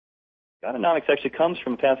Godonomics actually comes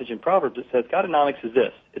from a passage in Proverbs that says Godonomics is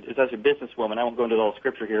this. It's as a businesswoman. I won't go into the whole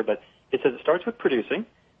scripture here, but it says it starts with producing.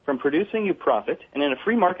 From producing, you profit. And in a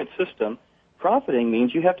free market system, profiting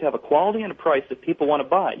means you have to have a quality and a price that people want to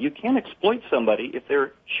buy. You can't exploit somebody if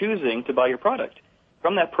they're choosing to buy your product.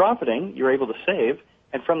 From that profiting, you're able to save.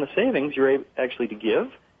 And from the savings, you're able actually to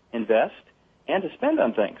give, invest, and to spend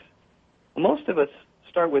on things. Well, most of us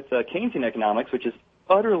start with Keynesian economics, which is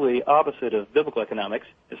utterly opposite of biblical economics.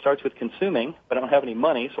 It starts with consuming, but I don't have any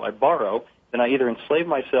money, so I borrow. Then I either enslave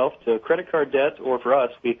myself to credit card debt, or for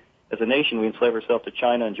us, as a nation, we enslave ourselves to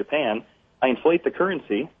China and Japan. I inflate the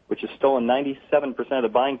currency, which has stolen 97% of the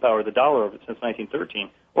buying power of the dollar since 1913.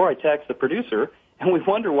 Or I tax the producer, and we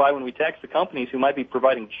wonder why when we tax the companies who might be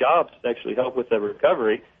providing jobs to actually help with the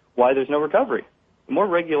recovery, why there's no recovery. The more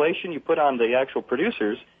regulation you put on the actual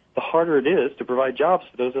producers, the harder it is to provide jobs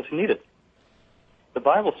to those of us who need it. The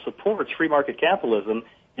Bible supports free market capitalism.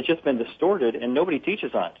 It's just been distorted, and nobody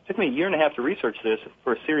teaches on it. It took me a year and a half to research this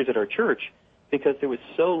for a series at our church because there was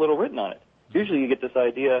so little written on it. Usually you get this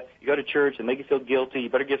idea, you go to church and make you feel guilty, you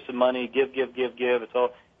better give some money, give. It's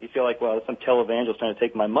all, you feel like, well, some televangelist trying to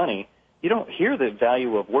take my money. You don't hear the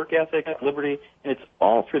value of work ethic, liberty, and it's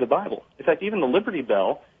all through the Bible. In fact, even the Liberty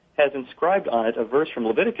Bell has inscribed on it a verse from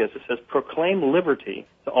Leviticus that says, proclaim liberty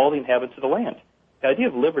to all the inhabitants of the land. The idea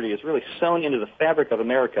of liberty is really sewn into the fabric of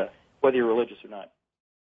America, whether you're religious or not.